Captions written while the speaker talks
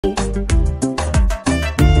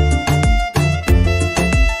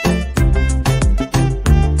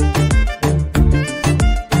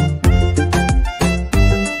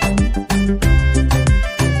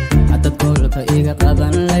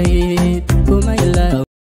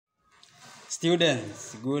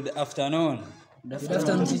Students, good afternoon. Good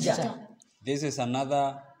afternoon, teacher. This is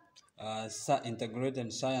another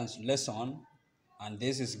integrated science lesson, and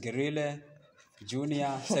this is Gerille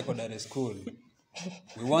Junior Secondary School.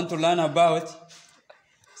 We want to learn about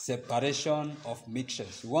separation of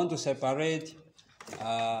mixtures. We want to separate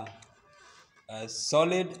a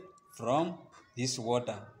solid from this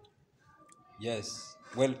water. Yes,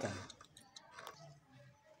 welcome.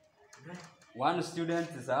 One student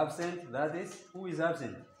is absent. That is, who is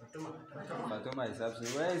absent? Fatuma is absent.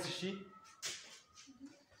 Where is she?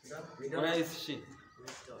 Where is she?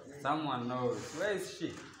 Someone knows. Where is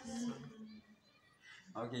she?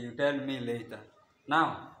 Okay, you tell me later.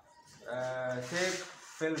 Now, take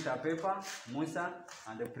filter paper, Musa,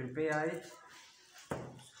 and prepare it.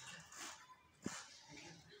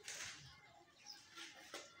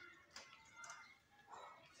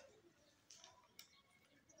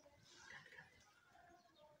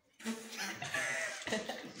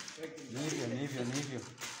 Leave you.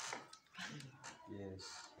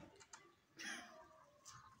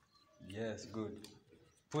 Yes, good.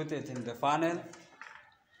 Put it in the funnel.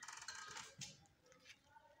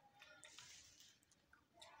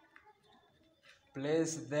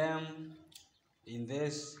 Place them in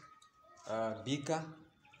this beaker.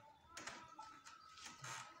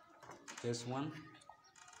 This one.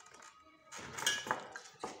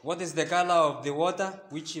 What is the color of the water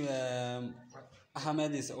which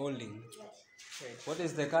Ahmed is holding? What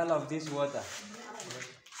is the color of this water?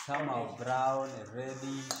 Some are brown,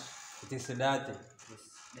 reddish. It is dirty.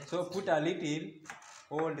 So put a little,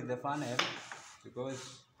 hold the funnel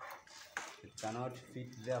because it cannot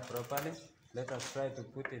fit there properly. Let us try to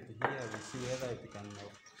put it here. We'll see whether it can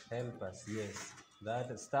help us. Yes,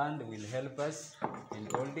 that stand will help us in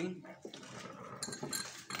holding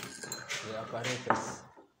the apparatus.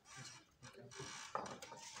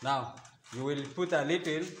 Now, you will put a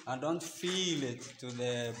little and don't fill it to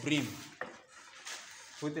the brim.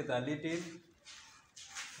 Put it a little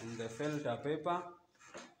in the filter paper.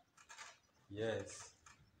 Yes.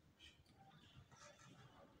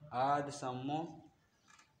 Add some more.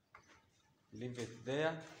 Leave it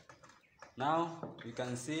there. Now, you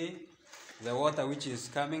can see the water which is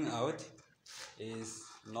coming out is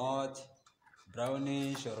not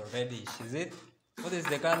brownish or reddish, is it? What is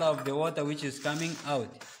the color of the water which is coming out?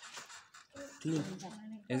 Clean.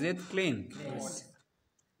 Is it clean? Yes.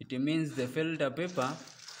 It means the filter paper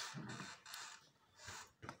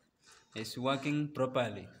is working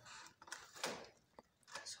properly.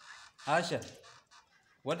 Asha,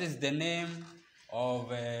 what is the name of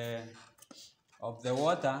the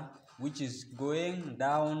water which is going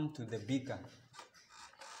down to the beaker?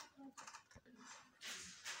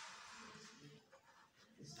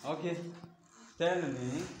 Okay, tell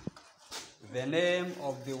me the name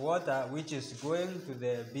of the water which is going to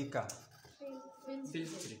the beaker.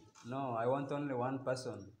 Filtration. No, I want only one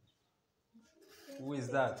person. Who is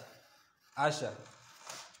that? Asha.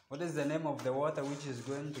 What is the name of the water which is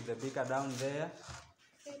going to the beaker down there?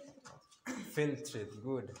 Filtrate.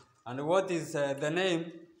 Good. And what is the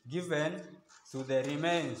name given to the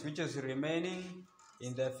remains which is remaining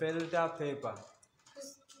in the filter paper?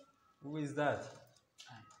 Who is that?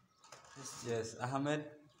 Yes, Ahmed.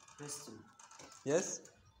 Rescue. Yes?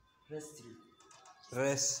 Rescue.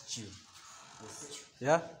 Rescue.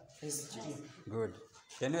 Yeah? Rescue. Good.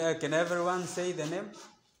 Can everyone say the name?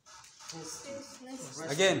 Rescue.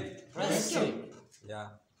 Again? Rescue. Yeah,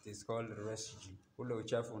 it is called rescue. Ule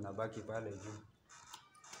uchafu unabaki pale juu.